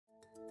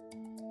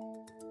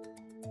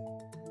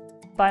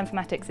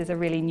Bioinformatics is a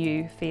really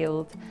new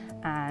field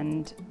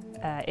and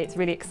it's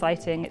really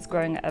exciting. It's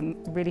growing at a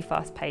really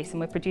fast pace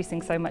and we're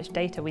producing so much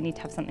data we need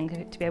to have something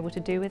to be able to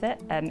do with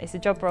it. It's a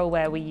job role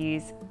where we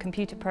use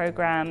computer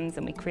programs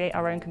and we create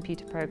our own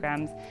computer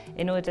programs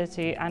in order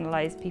to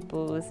analyse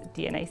people's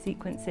DNA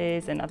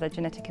sequences and other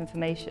genetic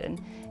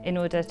information in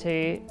order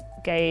to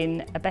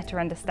gain a better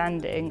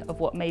understanding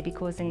of what may be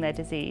causing their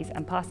disease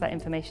and pass that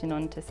information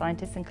on to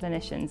scientists and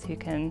clinicians who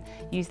can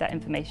use that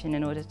information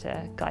in order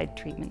to guide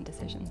treatment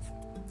decisions.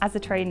 As a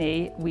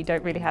trainee, we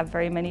don't really have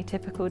very many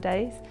typical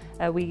days.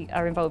 We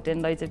are involved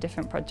in loads of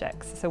different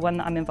projects. So one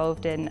that I'm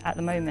involved in at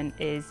the moment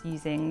is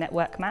using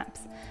network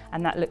maps,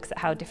 and that looks at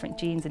how different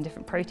genes and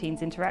different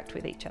proteins interact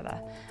with each other.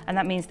 And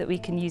that means that we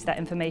can use that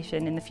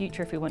information in the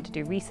future if we want to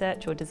do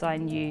research or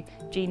design new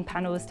gene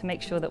panels to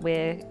make sure that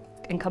we're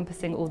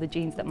encompassing all the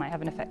genes that might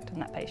have an effect on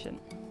that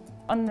patient.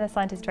 On the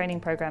scientist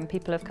training programme,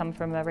 people have come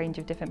from a range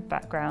of different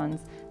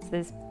backgrounds. So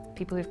there's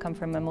people who've come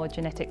from a more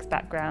genetics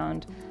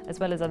background, as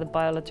well as other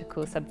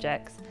biological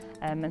subjects.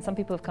 And some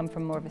people have come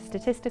from more of a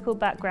statistical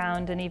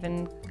background and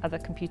even other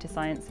computer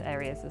science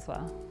areas as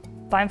well.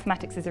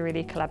 Bioinformatics is a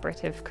really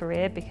collaborative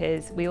career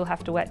because we all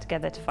have to work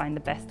together to find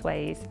the best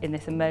ways in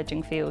this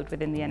emerging field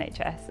within the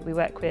NHS. We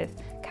work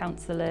with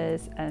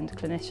counsellors and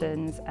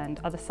clinicians and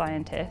other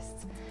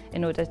scientists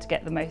in order to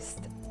get the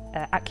most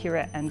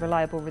accurate and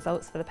reliable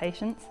results for the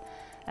patients.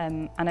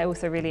 And I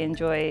also really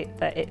enjoy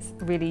that it's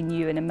really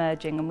new and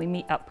emerging, and we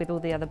meet up with all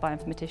the other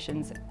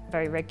bioinformaticians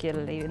very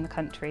regularly in the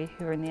country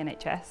who are in the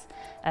NHS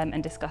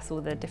and discuss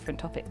all the different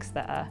topics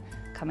that are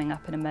coming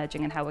up and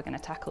emerging and how we're going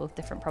to tackle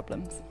different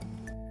problems.